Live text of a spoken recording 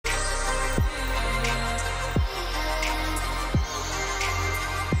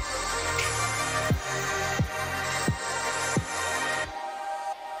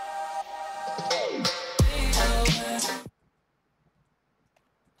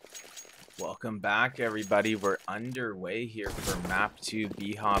Welcome back, everybody. We're underway here for map 2,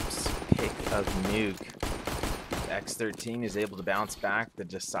 BHOP's pick of Nuke. X13 is able to bounce back. The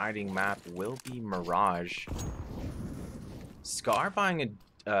deciding map will be Mirage. Scar buying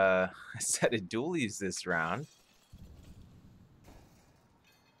a set of dualies this round.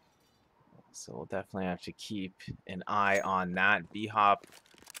 So we'll definitely have to keep an eye on that. BHOP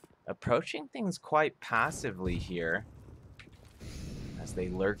approaching things quite passively here as they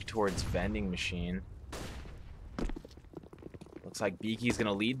lurk towards vending machine. Looks like Beaky's going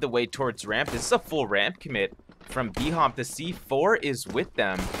to lead the way towards ramp. This is a full ramp commit from BHOP. The C4 is with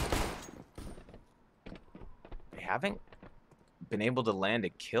them. They haven't been able to land a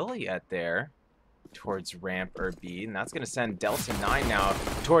kill yet there towards ramp or B, and that's going to send Delta 9 now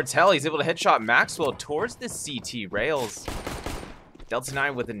towards hell. He's able to headshot Maxwell towards the CT rails. Delta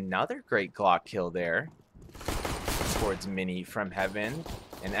 9 with another great Glock kill there towards Mini from heaven.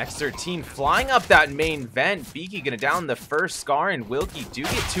 And X13 flying up that main vent. Beaky gonna down the first. Scar and Wilkie do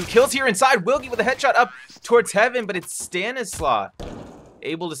get 2 kills here inside. Wilkie with a headshot up towards heaven, but it's Stanislaw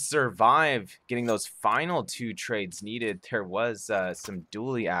able to survive, getting those final 2 trades needed. There was some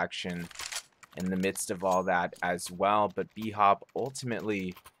dually action in the midst of all that as well, but BHOP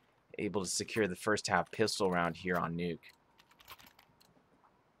ultimately able to secure the first half pistol round here on Nuke.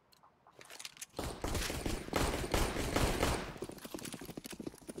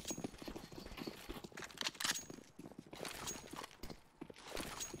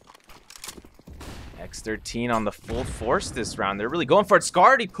 X13 on the full force this round. They're really going for it. Scar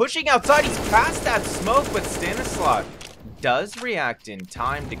already pushing outside. He's past that smoke, but Stanislaw does react in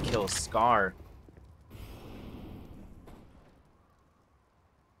time to kill Scar.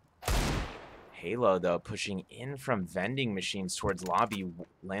 Halo, though, pushing in from vending machines towards lobby,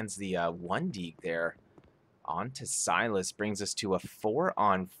 lands the 1 deke there. On to Silas, brings us to a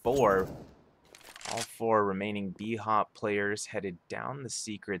 4-on-4. All 4 remaining BHOP players headed down the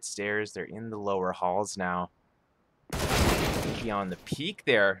secret stairs. They're in the lower halls now. On the peak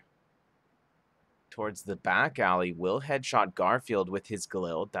there towards the back alley. Will headshot Garfield with his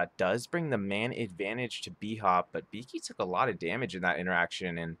Galil. That does bring the man advantage to BHOP, but Beaky took a lot of damage in that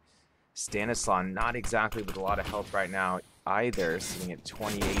interaction, and Stanislaw not exactly with a lot of health right now either, sitting at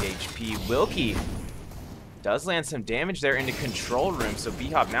 28 HP. Wilkie does land some damage there into control room, so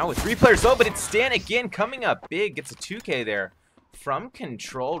BHOP now with 3 players low, but it's Stan again coming up big. Gets a 2K there from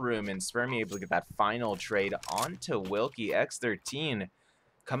control room, and Spermy able to get that final trade onto Wilkie. X13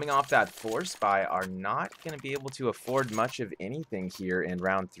 coming off that force buy are not going to be able to afford much of anything here in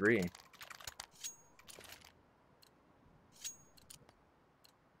round 3.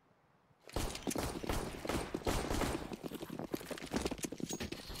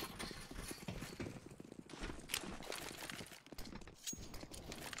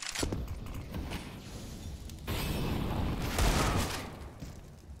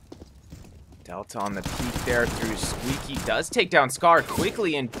 Delta on the peak there through Squeaky. Does take down Scar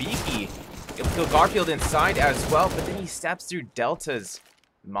quickly, and Beaky able to kill Garfield inside as well, but then he steps through Delta's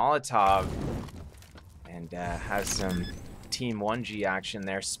Molotov and has some Team 1G action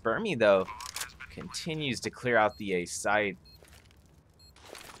there. Spermy, though, continues to clear out the A site.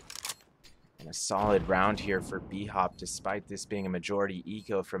 And a solid round here for BHOP, despite this being a majority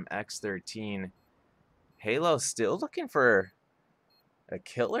eco from X13. Halo still looking for a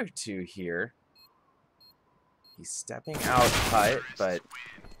kill or 2 here. He's stepping out cut, but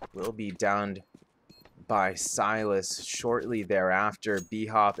will be downed by Silas shortly thereafter.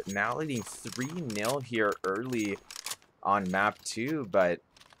 BHOP now leading 3-0 here early on map 2, but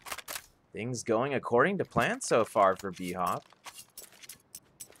things going according to plan so far for BHOP.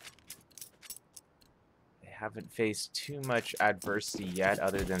 They haven't faced too much adversity yet,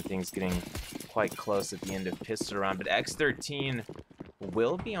 other than things getting quite close at the end of pistol round, but X13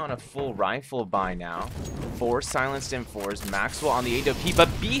 will be on a full rifle by now. 4 silenced M4s, Maxwell on the AWP, but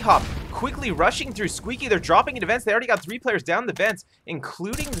BHOP quickly rushing through Squeaky. They're dropping into vents. They already got 3 players down the vents,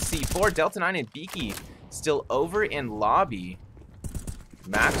 including the C4. Delta 9 and Beaky still over in lobby.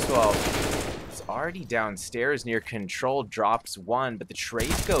 Maxwell is already downstairs near control, drops 1, but the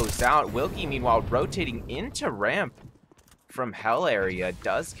trade goes out. Wilkie, meanwhile, rotating into ramp from hell area,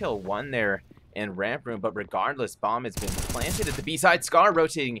 does kill 1 there in ramp room, but regardless, bomb has been planted at the B side. Scar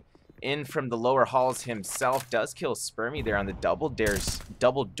rotating in from the lower halls himself, does kill Spermy there on the double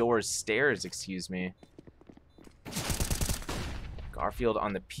doors stairs, excuse me. Garfield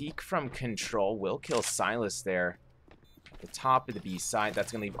on the peak from control will kill Silas there at the top of the B side.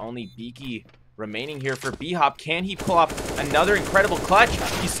 That's gonna leave only Beaky remaining here for BHOP. Can he pull off another incredible clutch?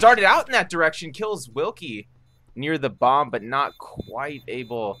 He started out in that direction, kills Wilkie near the bomb, but not quite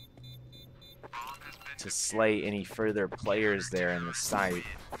able to slay any further players there in the site.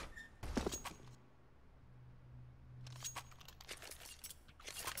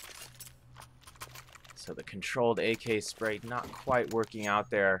 So the controlled AK spray not quite working out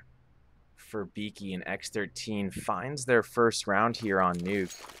there for Beaky, and X13 finds their first round here on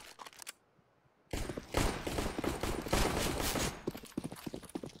Nuke.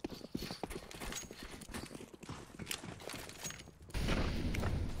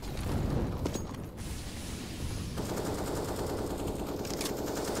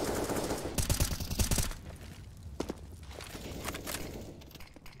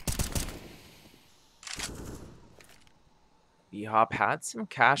 BHOP had some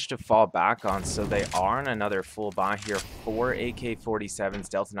cash to fall back on, so they are on another full buy here. 4 AK-47s,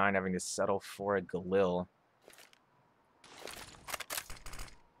 Delta 9 having to settle for a Galil.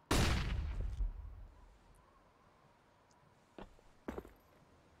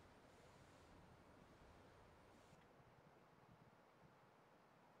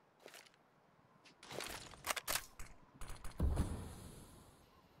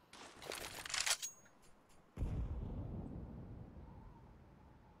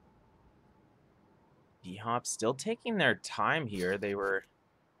 BHOP still taking their time here. They were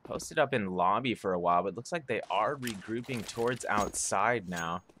posted up in lobby for a while, but it looks like they are regrouping towards outside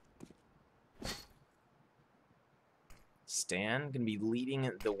now. Stan going to be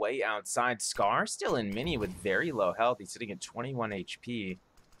leading the way outside. Scar still in mini with very low health. He's sitting at 21 HP.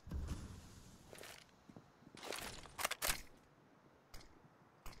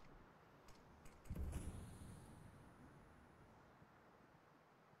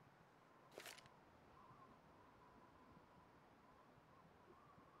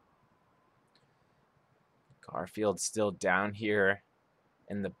 Garfield's still down here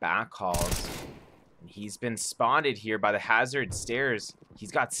in the back halls. And he's been spotted here by the hazard stairs. He's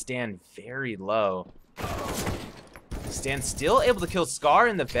got Stan very low. Stan still able to kill Scar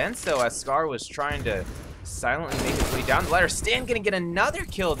in the vents, though, as Scar was trying to silently make his way down the ladder. Stan gonna get another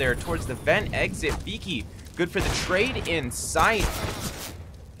kill there towards the vent exit. Beaky, good for the trade in sight.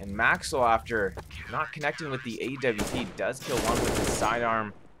 And Maxwell, after not connecting with the AWP, does kill one with his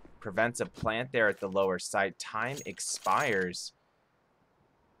sidearm. Prevents a plant there at the lower site. Time expires.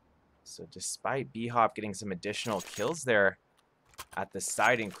 So despite BHOP getting some additional kills there at the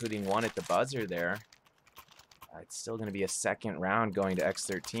site, including one at the buzzer there, it's still going to be a second round going to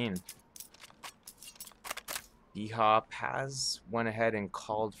X13. BHOP has went ahead and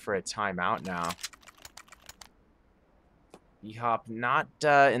called for a timeout now. BHOP not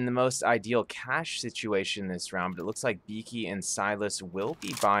in the most ideal cash situation this round, but it looks like Beaky and Silas will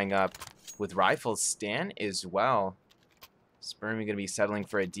be buying up with rifles. Stan as well. Spermy going to be settling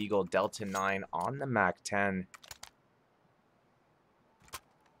for a Deagle Delta 9 on the MAC-10.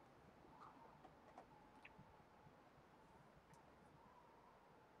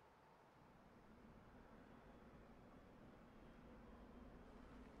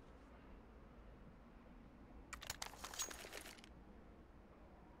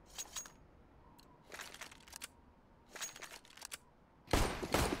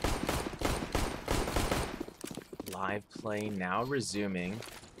 Live play now resuming.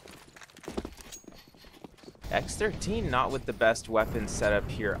 X13 not with the best weapon setup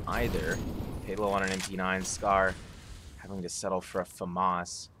here either. Halo on an MP9, Scar having to settle for a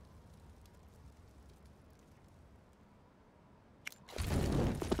FAMAS.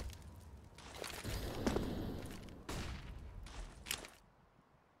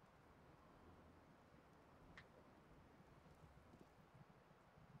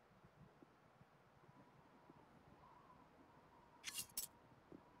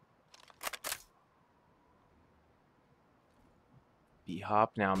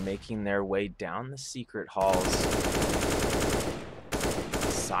 BHOP now making their way down the secret halls.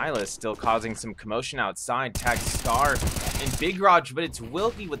 Silas still causing some commotion outside. Tags Scar in Big Garage, but it's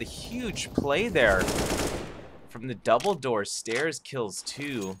Wilkie with a huge play there. From the double door stairs, kills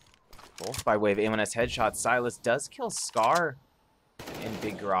two. Both by way of A1S headshot. Silas does kill Scar in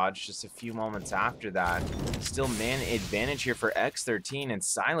Big Garage just a few moments after that. Still man advantage here for X13, and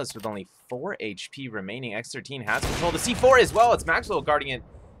Silas with only 4 HP remaining. X13 has control. The C4 as well. It's Maxwell guarding it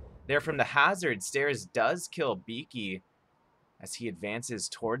there from the hazard. Stairs does kill Beaky as he advances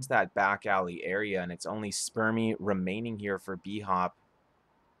towards that back alley area, and it's only Spermy remaining here for BHOP.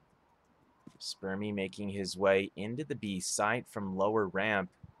 Spermy making his way into the B site from lower ramp.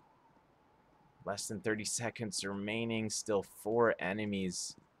 Less than 30 seconds remaining. Still 4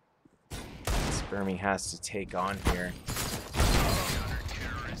 enemies Spermy has to take on here.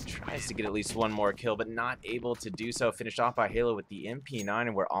 Tries to get at least one more kill, but not able to do so. Finished off by Halo with the MP9,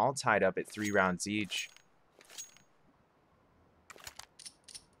 and we're all tied up at 3 rounds each.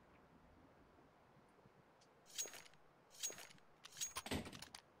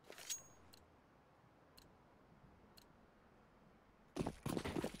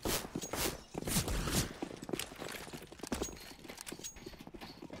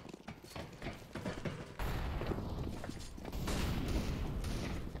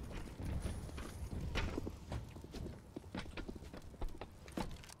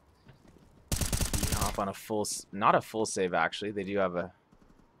 on a not a full save actually. They do have a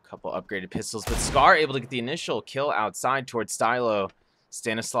couple upgraded pistols, but Scar able to get the initial kill outside towards Stylo.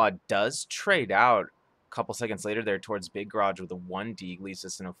 Stanislaw does trade out a couple seconds later there towards Big Garage with a 1 deeg, leaves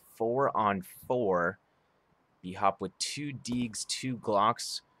us in a 4-on-4. BHOP with 2 deegs, 2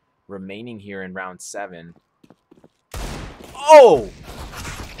 Glocks remaining here in round 7. Oh!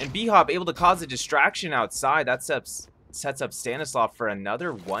 And BHOP able to cause a distraction outside. That sets up Stanislaw for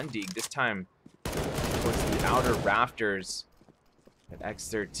another 1 deeg, this time towards the outer rafters. But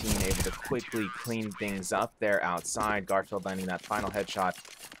X13 able to quickly clean things up there outside. Garfield landing that final headshot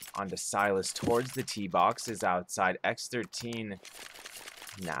onto Silas towards the tee boxes outside. X13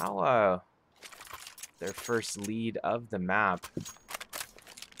 now their first lead of the map.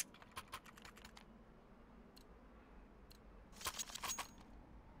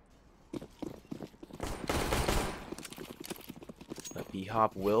 But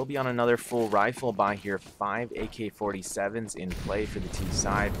BHOP will be on another full rifle buy here. 5 AK-47s in play for the T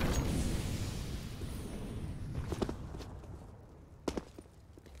side.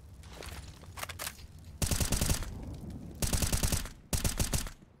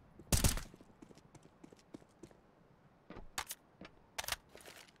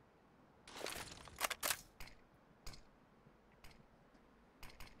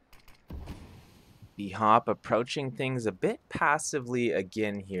 BHOP approaching things a bit passively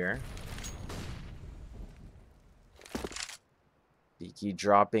again here. Beaky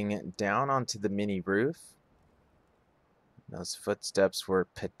dropping down onto the mini roof. Those footsteps were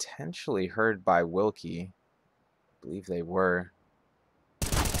potentially heard by Wilkie. I believe they were.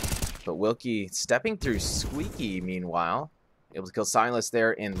 But Wilkie stepping through Squeaky meanwhile. Able to kill Silas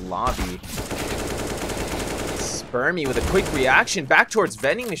there in lobby. Spermy with a quick reaction back towards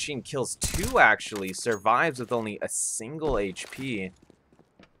vending machine, kills 2 actually, survives with only a single HP.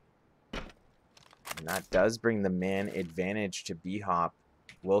 And that does bring the man advantage to BHOP.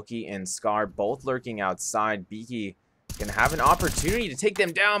 Wilkie and Scar both lurking outside. Beaky gonna have an opportunity to take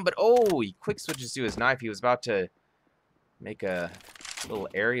them down, but oh, he quick switches to his knife. He was about to make a little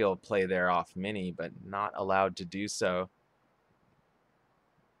aerial play there off Mini, but not allowed to do so.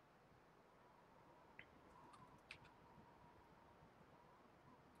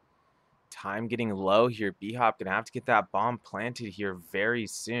 Time getting low here. BHOP gonna have to get that bomb planted here very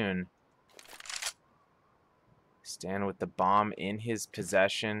soon. Stan with the bomb in his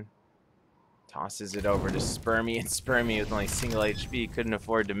possession. Tosses it over to Spermy, and Spermy with only single HP couldn't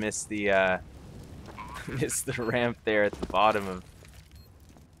afford to miss the miss the ramp there at the bottom of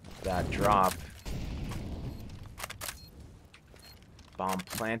that drop. Bomb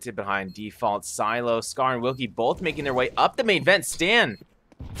planted behind default. Silo, Scar, and Wilkie both making their way up the main vent. Stan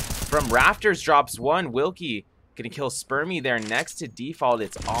from rafters drops 1. Wilkie gonna kill Spermy there next to default.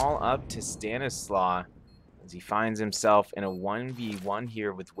 It's all up to Stanislaw as he finds himself in a 1v1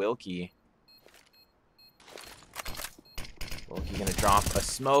 here with Wilkie. Wilkie gonna drop a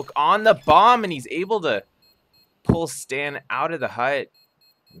smoke on the bomb, and he's able to pull Stan out of the hut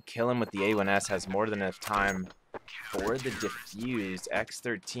and kill him with the A1S. Has more than enough time for the defuse.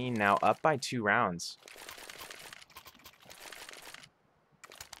 X13 now up by 2 rounds.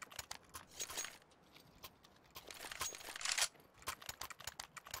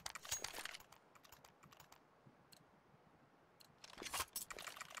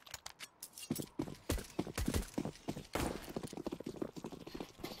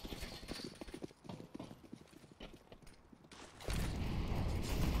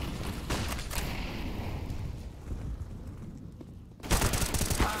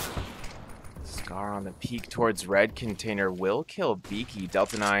 Scar on the peak towards red container will kill Beaky.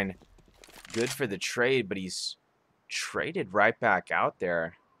 Delta 9 good for the trade, but he's traded right back out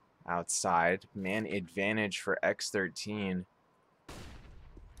there outside. Man advantage for X13.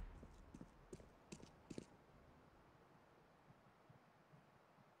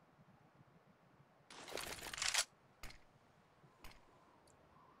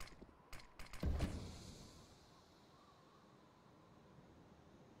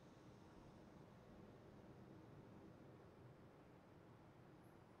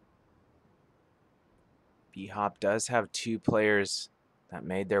 BHOP does have 2 players that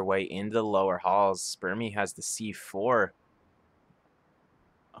made their way into the lower halls. Spermy has the C4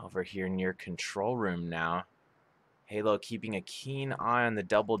 over here near control room now. Halo keeping a keen eye on the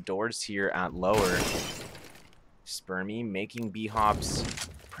double doors here at lower. Spermy making BHOP's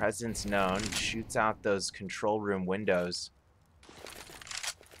presence known, shoots out those control room windows.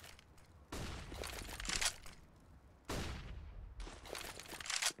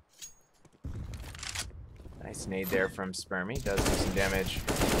 Nice nade there from Spermy. Does do some damage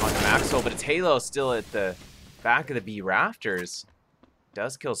on Maxwell, but it's Halo still at the back of the B rafters.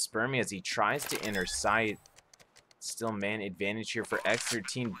 Does kill Spermy as he tries to enter sight. Still man advantage here for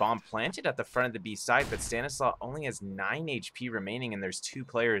X13. Bomb planted at the front of the B site, but Stanislaw only has 9 HP remaining, and there's 2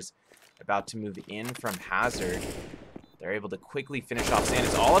 players about to move in from Hazard. They're able to quickly finish off Sand.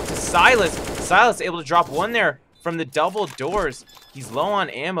 It's all up to Silas. Silas able to drop one there from the double doors. He's low on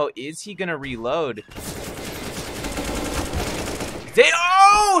ammo. Is he going to reload?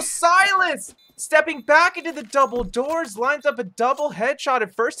 Oh, Silas! Stepping back into the double doors, lines up a double headshot.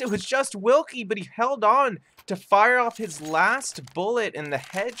 At first, it was just Wilkie, but he held on to fire off his last bullet, and the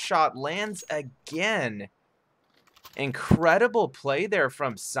headshot lands again. Incredible play there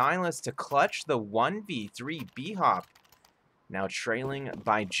from Silas to clutch the 1v3 BHOP. Now trailing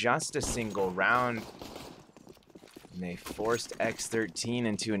by just a single round. And they forced X13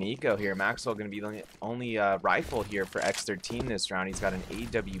 into an eco here. Maxwell going to be the only rifle here for X13 this round. He's got an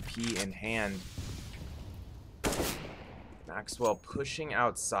AWP in hand. Maxwell pushing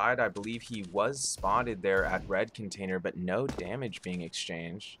outside. I believe he was spotted there at red container, but no damage being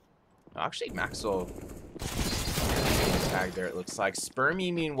exchanged. Actually, Maxwell tagged there, it looks like.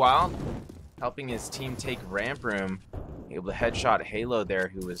 Spermy, meanwhile, helping his team take ramp room. Able to headshot Halo there,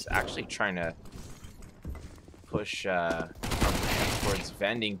 who was actually trying to push towards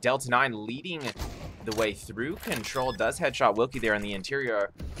vending. Delta 9 leading the way through control. Does headshot Wilkie there in the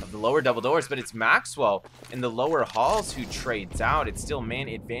interior of the lower double doors, but it's Maxwell in the lower halls who trades out. It's still man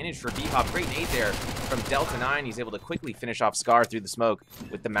advantage for BHOP. Great nade there from Delta 9. He's able to quickly finish off Scar through the smoke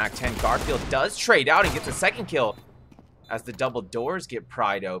with the MAC-10. Garfield does trade out and gets a second kill as the double doors get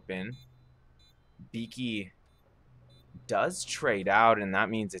pried open. Beaky does trade out, and that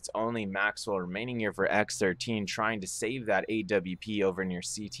means it's only Maxwell remaining here for X13, trying to save that AWP over near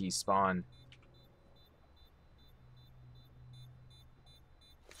CT spawn.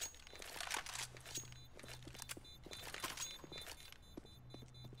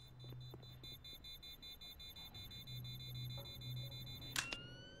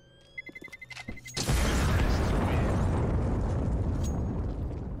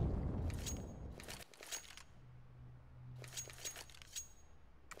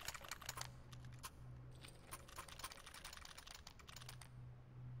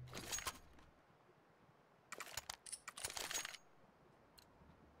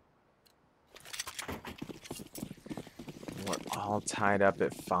 We're all tied up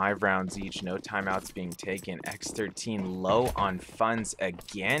at 5 rounds each. No timeouts being taken. X13 low on funds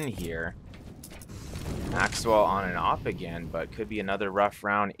again here. Maxwell on and off again, but could be another rough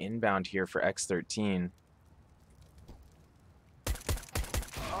round inbound here for X13.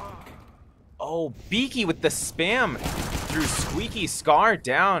 Oh, Beaky with the spam through Squeaky. Scar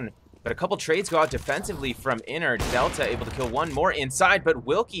down, but a couple trades go out defensively from inner. Delta able to kill one more inside, but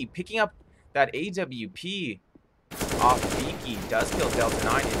Wilkie picking up that AWP off Beaky does kill Delta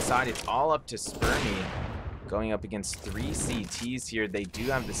 9 inside. It's all up to Spermy. Going up against 3 CTs here. They do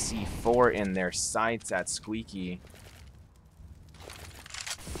have the C4 in their sights at Squeaky.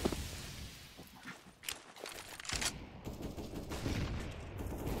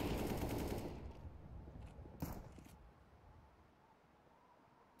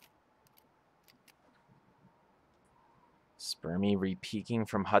 Spermy re-peeking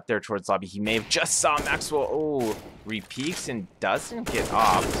from hut there towards lobby. He may have just saw Maxwell. Oh, re-peeks and doesn't get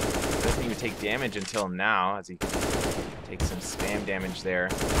off. Doesn't even take damage until now, as he takes some spam damage there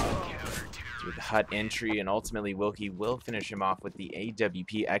through the hut entry. And ultimately, Wilkie will finish him off with the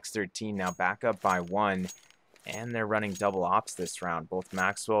AWP. X13 now back up by 1. And they're running double ops this round. Both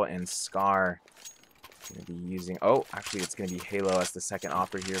Maxwell and Scar going to be using... Oh, actually, it's going to be Halo as the second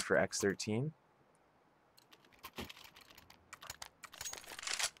opper here for X13.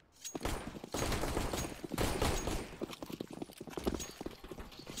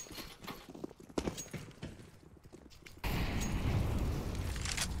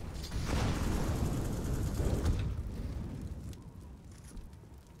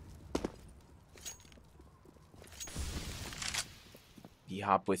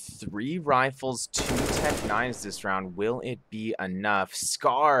 BHOP with 3 rifles, 2 Tech 9s this round. Will it be enough?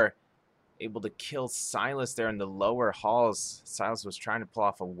 Scar able to kill Silas there in the lower halls. Silas was trying to pull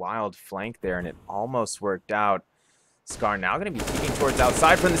off a wild flank there, and it almost worked out. Scar now going to be peeking towards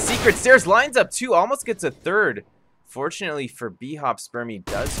outside from the secret stairs. Lines up 2, almost gets a third. Fortunately for BHOP, Spermy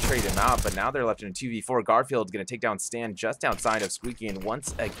does trade him out, but now they're left in a 2v4. Garfield's going to take down Stan just outside of Squeaky, and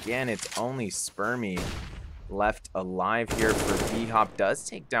once again, it's only Spermy left alive here for BHOP. Does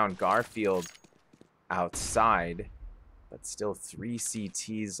take down Garfield outside, but still 3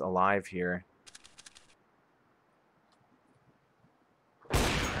 CTs alive here.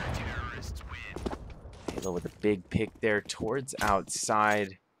 Halo with a big pick there towards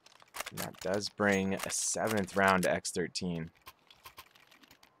outside. And that does bring a 7th round to X13.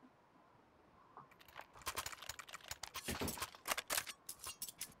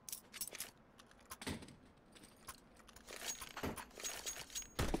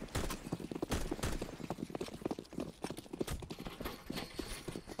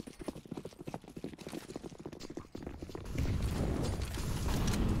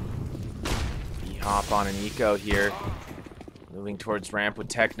 BHOP on an eco here. Moving towards ramp with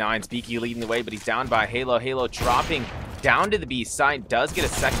Tech 9's Beaky leading the way, but he's down by Halo. Halo dropping down to the B side. Does get a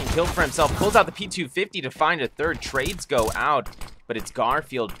 2nd kill for himself. Pulls out the P250 to find a 3rd. Trades go out, but it's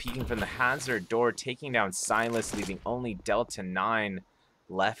Garfield peeking from the hazard door, taking down Silas, leaving only Delta 9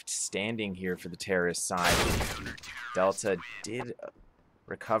 left standing here for the terrorist side. Delta did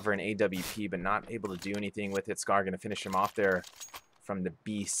recover an AWP, but not able to do anything with it. Scar going to finish him off there from the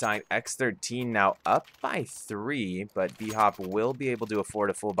B side. X13 now up by 3, but BHOP will be able to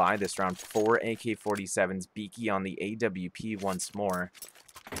afford a full buy this round. 4 AK-47s, Beaky on the AWP once more.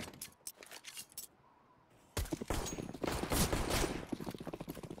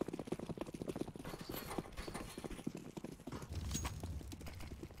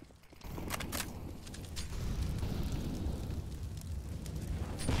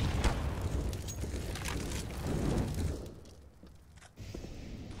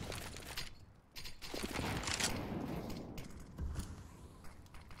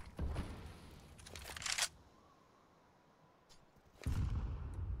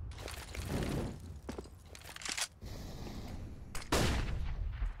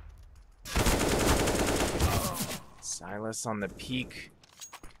 Silas on the peak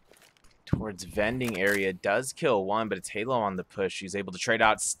towards vending area does kill 1, but it's Halo on the push. He's able to trade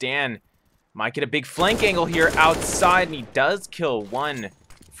out. Stan might get a big flank angle here outside, and he does kill 1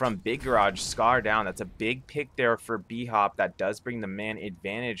 from Big Garage. Scar down. That's a big pick there for BHOP. That does bring the man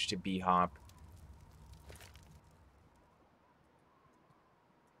advantage to BHOP.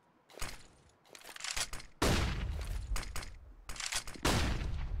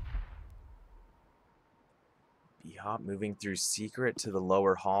 BHOP moving through secret to the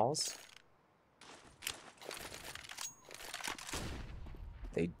lower halls.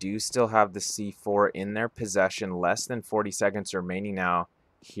 They do still have the C4 in their possession. Less than 40 seconds remaining now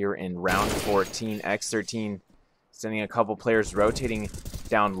here in round 14. X13 sending a couple players rotating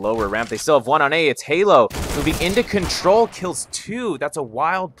down lower ramp. They still have 1 on A. It's Halo moving into control. Kills 2. That's a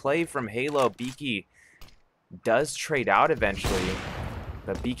wild play from Halo. Beaky does trade out eventually.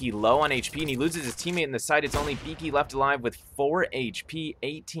 But Beaky low on HP, and he loses his teammate in the side. It's only Beaky left alive with 4 HP,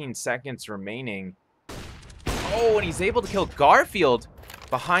 18 seconds remaining. Oh, and he's able to kill Garfield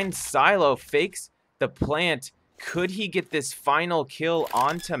behind Silo. Fakes the plant. Could he get this final kill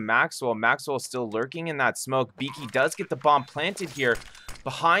onto Maxwell? Maxwell still lurking in that smoke. Beaky does get the bomb planted here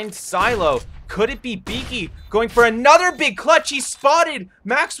behind Silo. Could it be Beaky going for another big clutch? He spotted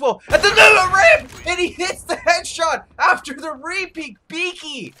Maxwell at the ramp, and he hits the headshot after the repeat.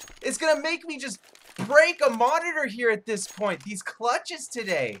 Beaky is going to make me just break a monitor here at this point. These clutches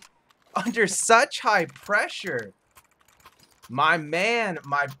today, under such high pressure. My man,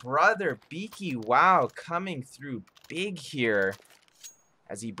 my brother, Beaky, wow, coming through big here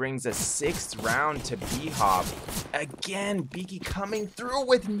as he brings a 6th round to BHOP. Again, Beaky coming through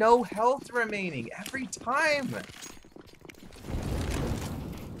with no health remaining every time.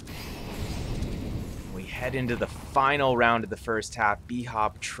 We head into the final round of the first half.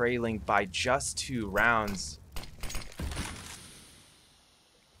 BHOP trailing by just 2 rounds.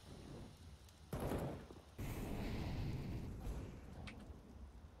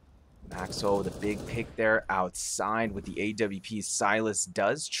 Maxwell with a big pick there outside with the AWP. Silas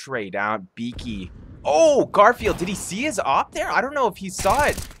does trade out. Beaky. Oh, Garfield, did he see his op there? I don't know if he saw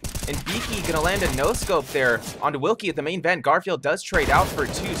it. And Beaky gonna land a no-scope there onto Wilkie at the main vent. Garfield does trade out for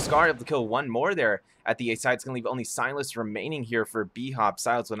 2. Scar able to kill 1 more there at the A side. It's gonna leave only Silas remaining here for BHOP.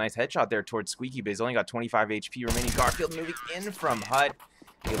 Silas with a nice headshot there towards Squeaky, but he's only got 25 HP remaining. Garfield moving in from Hut,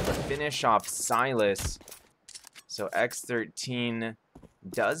 able to finish off Silas. So X13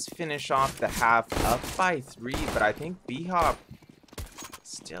 does finish off the half up by 3, but I think BHOP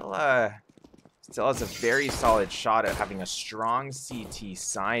still has a very solid shot at having a strong CT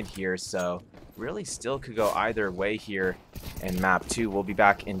side here, so really still could go either way here in map 2. We'll be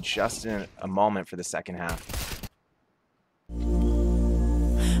back in just a moment for the second half.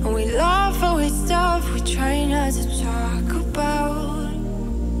 We laugh and we stop, we try not to talk about.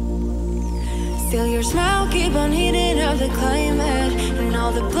 Still your smile keep on heating up the climate, and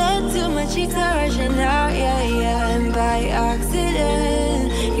all the blood to my cheeks are rushing out, yeah, yeah. And by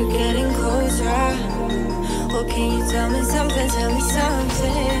accident, you're getting closer. me something, tell me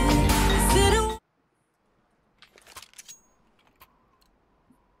something. Instead of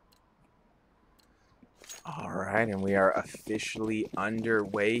All right, and we are officially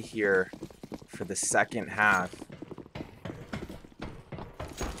underway here for the second half.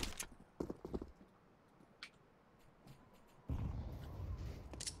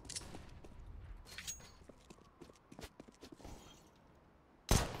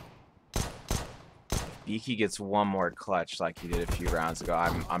 Beaky gets one more clutch like he did a few rounds ago.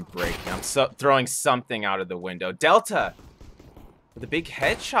 I'm breaking. I'm throwing something out of the window. Delta with a big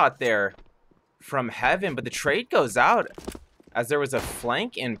headshot there from Heaven, but the trade goes out as there was a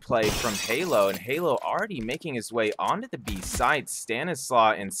flank in play from Halo, and Halo already making his way onto the B side.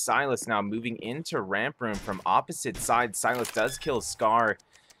 Stanislaw and Silas now moving into ramp room from opposite sides. Silas does kill Scar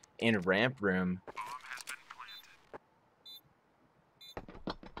in ramp room.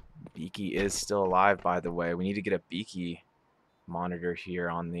 Beaky is still alive, by the way. We need to get a Beaky monitor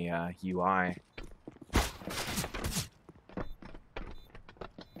here on the UI.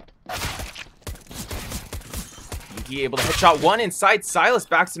 Beaky able to headshot one inside. Silas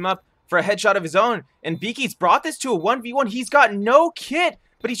backs him up for a headshot of his own. And Beaky's brought this to a 1v1. He's got no kit,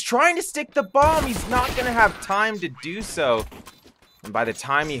 but he's trying to stick the bomb. He's not going to have time to do so. And by the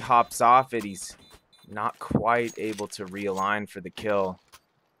time he hops off it, he's not quite able to realign for the kill.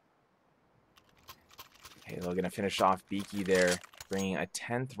 Halo going to finish off Beaky there, bringing a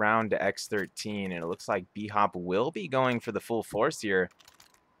 10th round to X13. And it looks like BHOP will be going for the full force here.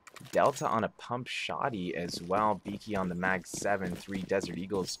 Delta on a pump shoddy as well. Beaky on the Mag 7. 3 Desert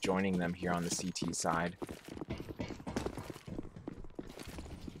Eagles joining them here on the CT side.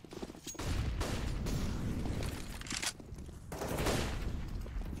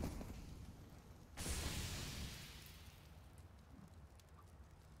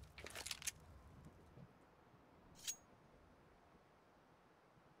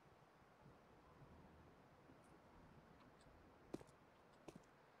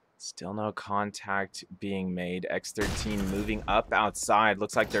 Still no contact being made. X13 moving up outside.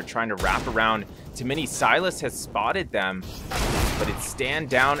 Looks like they're trying to wrap around to Mini. Silas has spotted them, but it's stand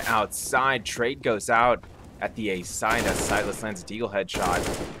down outside. Trade goes out at the A side as Silas lands a deagle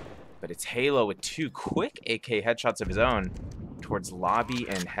headshot. But it's Halo with 2 quick AK headshots of his own towards Lobby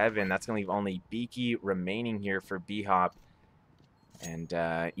and Heaven. That's going to leave only Beaky remaining here for BHOP.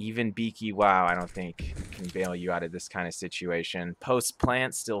 And even Beaky, wow, I don't think can bail you out of this kind of situation.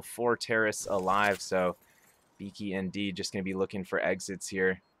 Post-plant, still 4 terrorists alive, so Beaky indeed just going to be looking for exits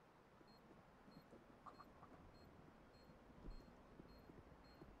here.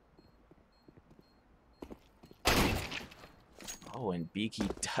 Oh, and Beaky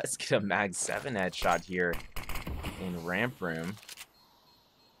does get a Mag 7 headshot here in ramp room.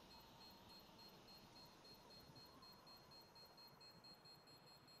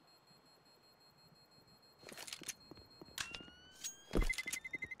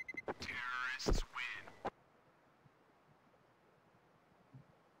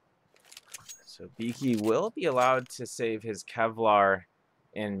 So Beaky will be allowed to save his Kevlar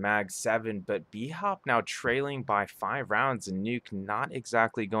in Mag 7, but BHOP now trailing by 5 rounds, and Nuke not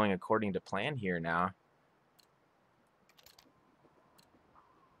exactly going according to plan here now.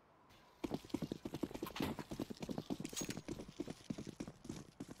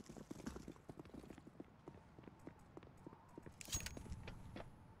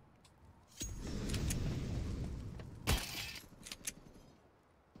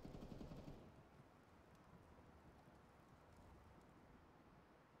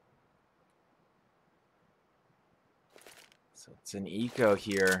 So it's an eco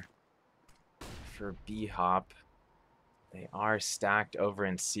here for BHOP. They are stacked over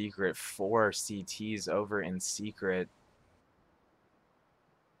in secret. 4 CTs over in secret.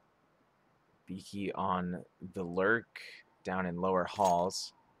 Beaky on the lurk down in lower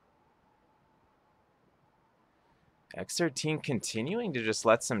halls. X13 continuing to just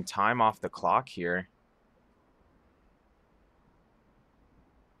let some time off the clock here.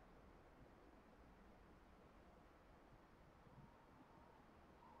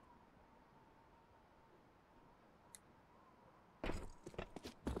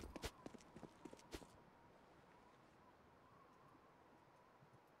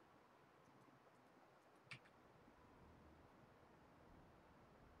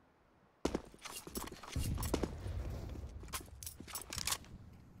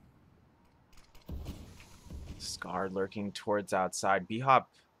 Scar lurking towards outside. BHOP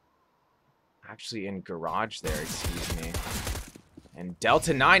actually in garage there, excuse me. And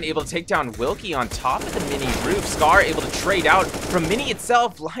Delta 9 able to take down Wilkie on top of the Mini roof. Scar able to trade out from Mini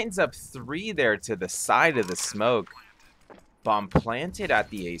itself. Lines up 3 there to the side of the smoke. Bomb planted at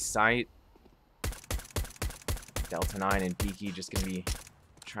the A site. Delta 9 and Beaky just going to be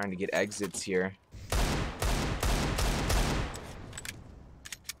trying to get exits here.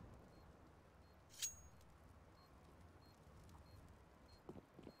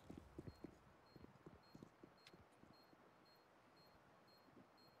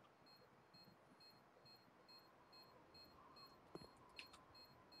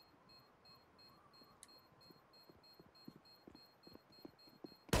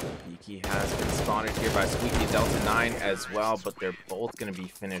 Beaky has been spotted here by Squeaky Delta 9 as well, but they're both going to be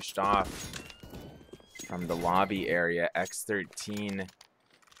finished off from the lobby area. X13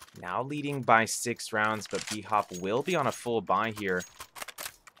 now leading by 6 rounds, but BHOP will be on a full buy here.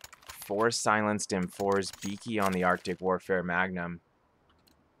 4 silenced M4s, Beaky on the Arctic Warfare Magnum.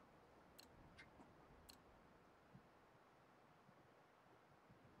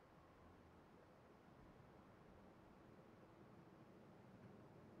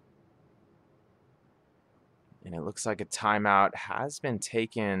 And it looks like a timeout has been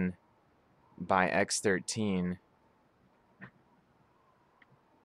taken by X13.